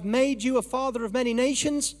written, I have made you a father of many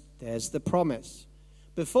nations. There's the promise.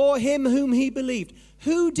 Before him whom he believed.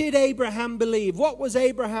 Who did Abraham believe? What was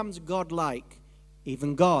Abraham's God like?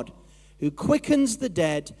 Even God, who quickens the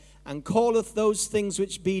dead and calleth those things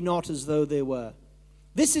which be not as though they were.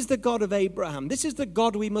 This is the God of Abraham. This is the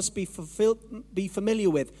God we must be familiar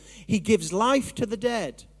with. He gives life to the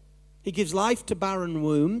dead. He gives life to barren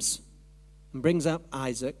wombs and brings up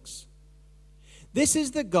Isaac's. This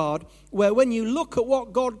is the God where when you look at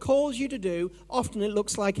what God calls you to do, often it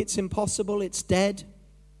looks like it's impossible, it's dead.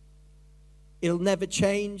 It'll never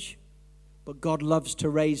change. But God loves to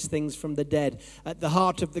raise things from the dead. At the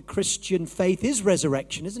heart of the Christian faith is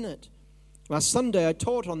resurrection, isn't it? Last Sunday I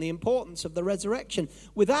taught on the importance of the resurrection.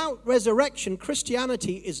 Without resurrection,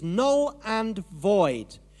 Christianity is null and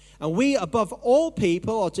void. And we, above all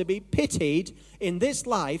people, are to be pitied in this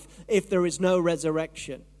life if there is no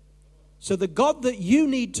resurrection. So the God that you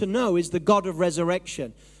need to know is the God of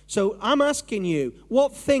resurrection. So I'm asking you,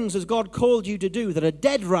 what things has God called you to do that are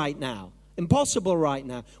dead right now? Impossible right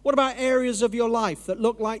now? What about areas of your life that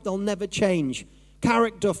look like they'll never change?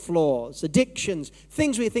 Character flaws, addictions,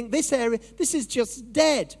 things where you think this area, this is just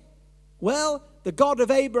dead. Well, the God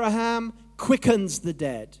of Abraham quickens the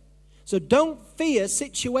dead. So don't fear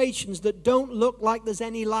situations that don't look like there's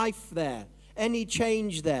any life there, any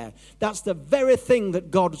change there. That's the very thing that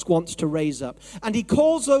God wants to raise up. And he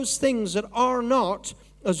calls those things that are not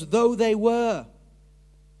as though they were.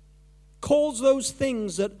 Calls those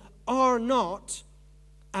things that are not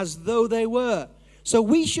as though they were. So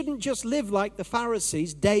we shouldn't just live like the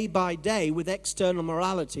Pharisees day by day with external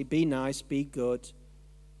morality. Be nice, be good,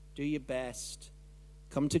 do your best,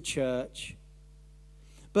 come to church.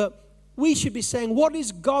 But we should be saying, what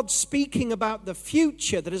is God speaking about the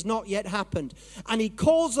future that has not yet happened? And he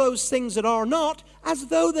calls those things that are not as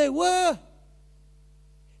though they were.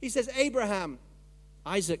 He says, Abraham,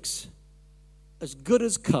 Isaac's as good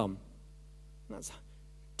as come. That's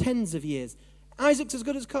tens of years. Isaac's as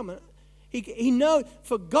good as come. He knows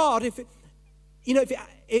for God, if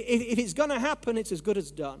it's going to happen, it's as good as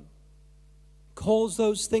done. Calls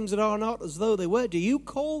those things that are not as though they were. Do you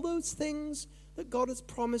call those things that God has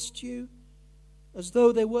promised you as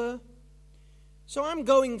though they were. So I'm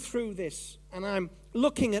going through this, and I'm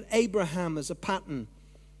looking at Abraham as a pattern.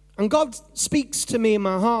 And God speaks to me in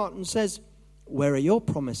my heart and says, where are your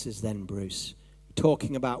promises then, Bruce?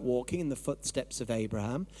 Talking about walking in the footsteps of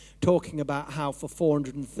Abraham, talking about how for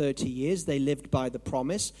 430 years they lived by the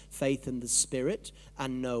promise, faith in the Spirit,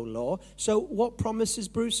 and no law. So what promises,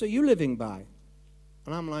 Bruce, are you living by?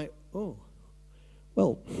 And I'm like, oh,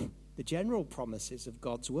 well, the general promises of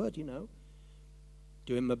God's word, you know.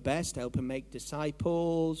 Doing my best, helping make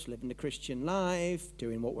disciples, living the Christian life,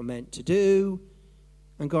 doing what we're meant to do.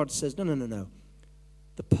 And God says, no.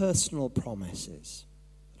 The personal promises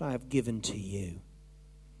that I have given to you,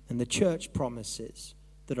 and the church promises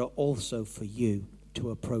that are also for you to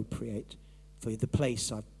appropriate for the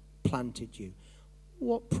place I've planted you.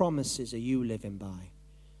 What promises are you living by?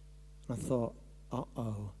 And I thought,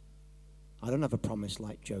 I don't have a promise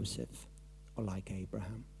like Joseph or like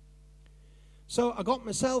Abraham. So I got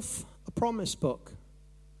myself a promise book,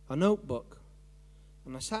 a notebook,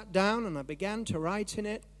 and I sat down and I began to write in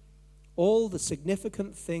it all the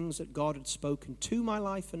significant things that God had spoken to my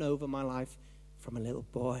life and over my life from a little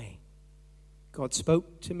boy. God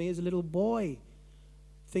spoke to me as a little boy.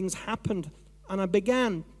 Things happened, and I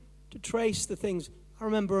began to trace the things. I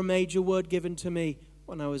remember a major word given to me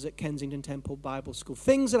when I was at Kensington Temple Bible School.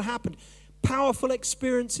 Things that happened, powerful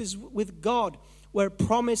experiences with God, where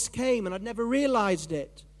promise came, and I'd never realized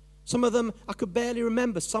it. Some of them I could barely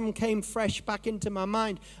remember. Some came fresh back into my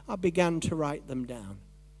mind. I began to write them down.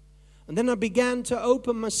 And then I began to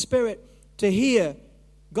open my spirit to hear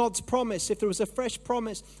God's promise. If there was a fresh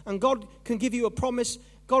promise, and God can give you a promise,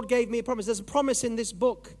 God gave me a promise. There's a promise in this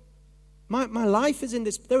book. My life is in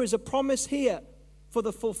this. There is a promise here for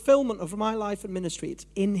the fulfillment of my life and ministry. It's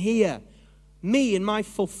in here. Me and my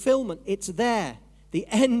fulfillment, it's there. The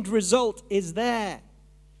end result is there.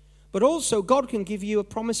 But also, God can give you a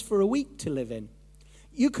promise for a week to live in.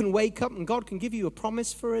 You can wake up and God can give you a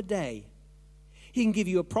promise for a day. He can give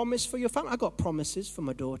you a promise for your family. I got promises for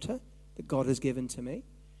my daughter that God has given to me.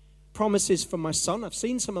 Promises for my son. I've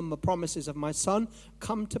seen some of the promises of my son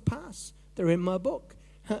come to pass. They're in my book.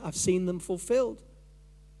 I've seen them fulfilled.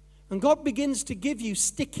 And God begins to give you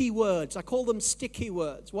sticky words. I call them sticky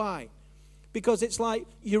words. Why? Because it's like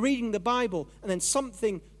you're reading the Bible and then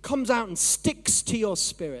something comes out and sticks to your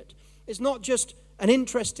spirit. It's not just an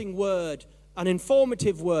interesting word, an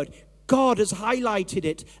informative word. God has highlighted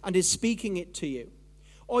it and is speaking it to you.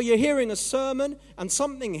 Or you're hearing a sermon and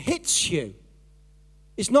something hits you.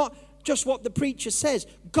 It's not just what the preacher says.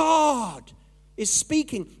 God is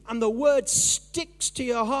speaking and the word sticks to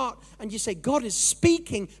your heart and you say, God is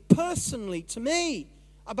speaking personally to me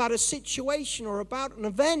about a situation or about an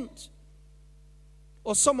event.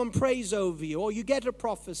 Or someone prays over you, or you get a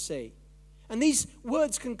prophecy. And these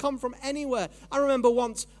words can come from anywhere. I remember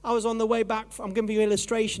once I was on the way back. I'm giving you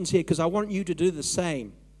illustrations here because I want you to do the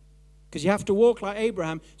same. Because you have to walk like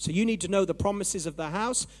Abraham, so you need to know the promises of the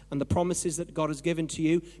house and the promises that God has given to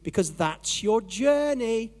you, because that's your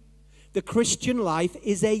journey. The Christian life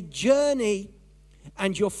is a journey,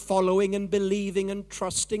 and you're following and believing and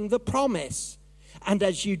trusting the promise. And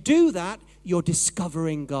as you do that, you're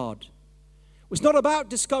discovering God. It's not about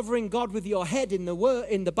discovering God with your head in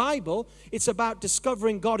the Bible. It's about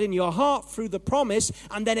discovering God in your heart through the promise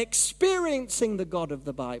and then experiencing the God of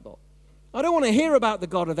the Bible. I don't want to hear about the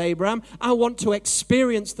God of Abraham. I want to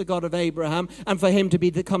experience the God of Abraham and for him to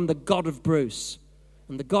become the God of Bruce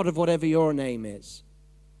and the God of whatever your name is.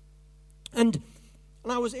 And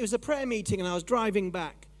it was a prayer meeting and I was driving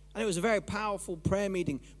back. And it was a very powerful prayer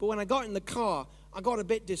meeting. But when I got in the car, I got a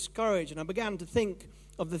bit discouraged and I began to think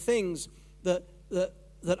of the things that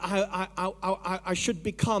I should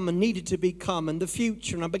become and needed to become, and the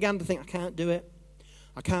future. And I began to think, I can't do it.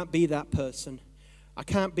 I can't be that person. I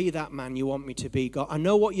can't be that man you want me to be, God. I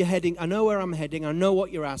know what you're heading. I know where I'm heading. I know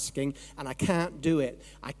what you're asking, and I can't do it.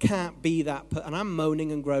 I can't be that person. And I'm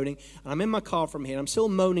moaning and groaning. And I'm in my car from here. I'm still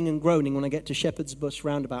moaning and groaning when I get to Shepherd's Bush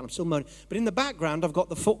roundabout. I'm still moaning. But in the background, I've got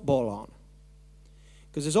the football on.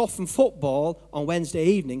 Because there's often football on Wednesday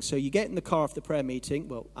evening, so you get in the car after the prayer meeting,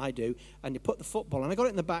 well, I do, and you put the football, and I got it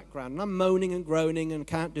in the background, and I'm moaning and groaning, and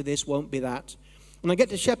can't do this, won't be that. And I get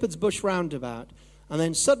to Shepherd's Bush roundabout, and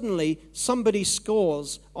then suddenly somebody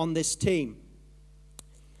scores on this team.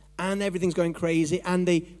 And everything's going crazy, and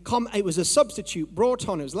it was a substitute brought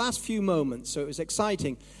on. It was the last few moments, so it was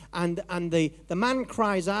exciting. And the man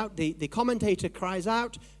cries out, the commentator cries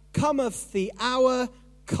out, "Cometh the hour,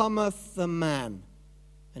 cometh the man."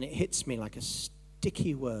 And it hits me like a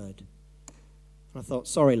sticky word. And I thought,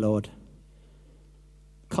 sorry, Lord.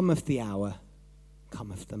 Cometh the hour,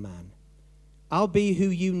 cometh the man. I'll be who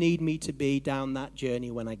you need me to be down that journey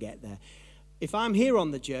when I get there. If I'm here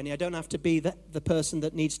on the journey, I don't have to be the person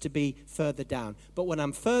that needs to be further down. But when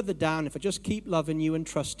I'm further down, if I just keep loving you and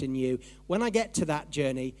trusting you, when I get to that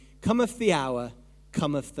journey, cometh the hour,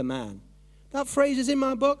 cometh the man. That phrase is in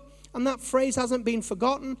my book, and that phrase hasn't been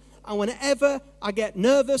forgotten. And whenever I get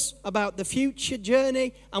nervous about the future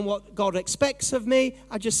journey and what God expects of me,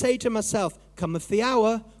 I just say to myself, cometh the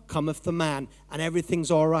hour, cometh the man, and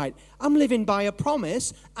everything's all right. I'm living by a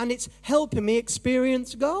promise, and it's helping me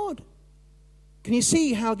experience God. Can you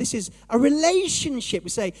see how this is a relationship? We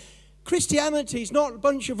say Christianity is not a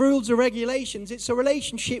bunch of rules or regulations. It's a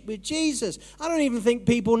relationship with Jesus. I don't even think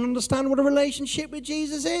people understand what a relationship with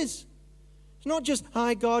Jesus is. It's not just,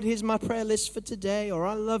 hi, God, here's my prayer list for today, or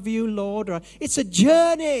I love you, Lord. It's a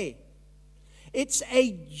journey. It's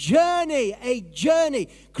a journey, a journey.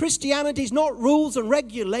 Christianity is not rules and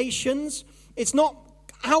regulations. It's not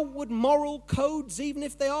outward moral codes, even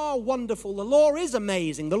if they are wonderful. The law is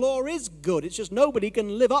amazing. The law is good. It's just nobody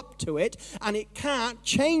can live up to it, and it can't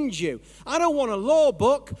change you. I don't want a law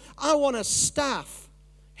book. I want a staff.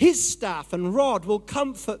 His staff and rod will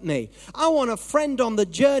comfort me. I want a friend on the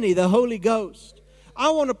journey, the Holy Ghost. I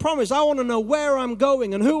want a promise. I want to know where I'm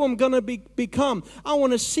going and who I'm going to become. I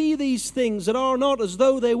want to see these things that are not as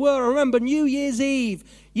though they were. I remember New Year's Eve,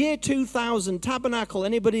 year 2000, Tabernacle.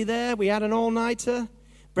 Anybody there? We had an all-nighter.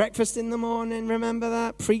 Breakfast in the morning, remember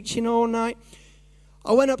that? Preaching all night.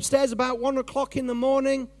 I went upstairs about 1 o'clock in the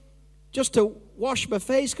morning just to wash my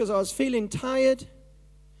face because I was feeling tired.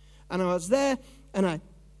 And I was there, and I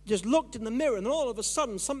just looked in the mirror, and all of a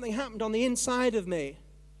sudden something happened on the inside of me.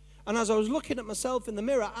 And as I was looking at myself in the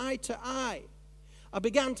mirror, eye to eye, I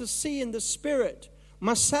began to see in the Spirit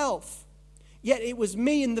myself. Yet it was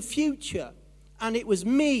me in the future, and it was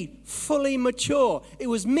me fully mature. It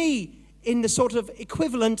was me in the sort of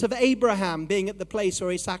equivalent of Abraham being at the place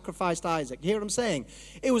where he sacrificed Isaac. You hear what I'm saying?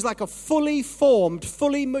 It was like a fully formed,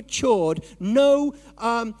 fully matured, no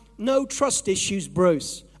trust issues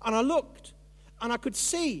Bruce. And I looked, and I could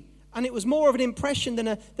see, and it was more of an impression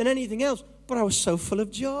than anything else, but I was so full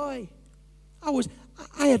of joy.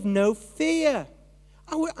 I had no fear.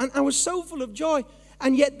 I was so full of joy.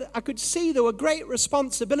 And yet I could see there were great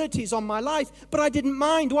responsibilities on my life, but I didn't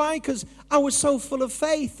mind. Why? Because I was so full of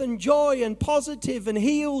faith and joy and positive and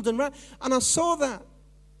healed. And I saw that.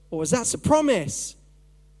 Or was that a promise?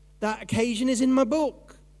 That occasion is in my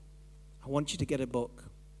book. I want you to get a book.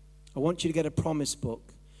 I want you to get a promise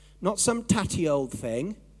book. Not some tatty old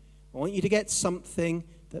thing. I want you to get something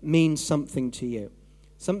that means something to you.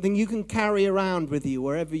 Something you can carry around with you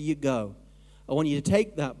wherever you go. I want you to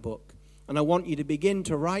take that book. And I want you to begin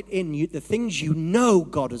to write in the things you know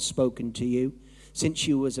God has spoken to you since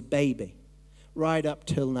you was a baby, right up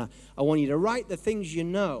till now. I want you to write the things you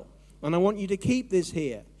know, and I want you to keep this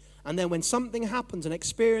here. And then when something happens, an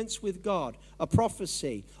experience with God, a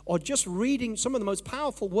prophecy, or just reading some of the most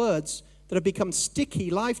powerful words that have become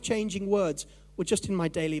sticky, life-changing words, were just in my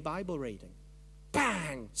daily Bible reading.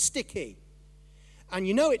 Bang! Sticky. And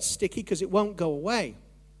you know it's sticky because it won't go away.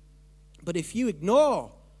 But if you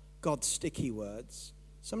ignore God's sticky words,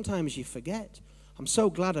 sometimes you forget. I'm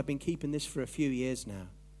so glad I've been keeping this for a few years now,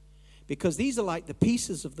 because these are like the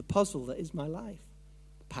pieces of the puzzle that is my life.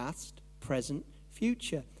 Past, present,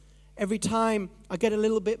 future. Every time I get a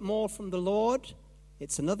little bit more from the Lord,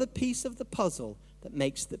 it's another piece of the puzzle that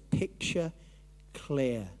makes the picture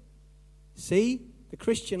clear. See, the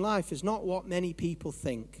Christian life is not what many people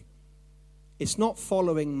think. It's not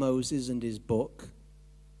following Moses and his book.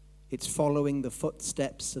 It's following the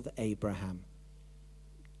footsteps of Abraham.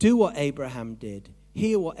 Do what Abraham did.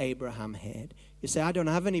 Hear what Abraham heard. You say, I don't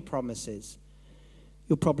have any promises.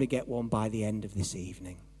 You'll probably get one by the end of this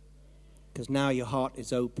evening, because now your heart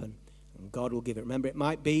is open and God will give it. Remember, it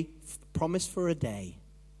might be a promise for a day.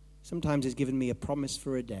 Sometimes he's given me a promise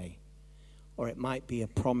for a day, or it might be a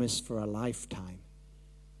promise for a lifetime.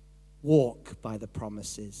 Walk by the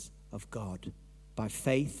promises of God, by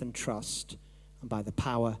faith and trust, and by the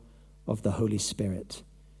power of the Holy Spirit.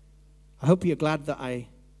 I hope you're glad that I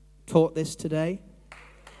taught this today.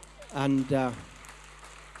 And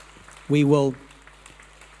we will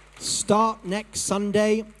start next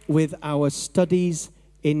Sunday with our studies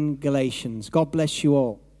in Galatians. God bless you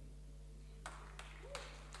all.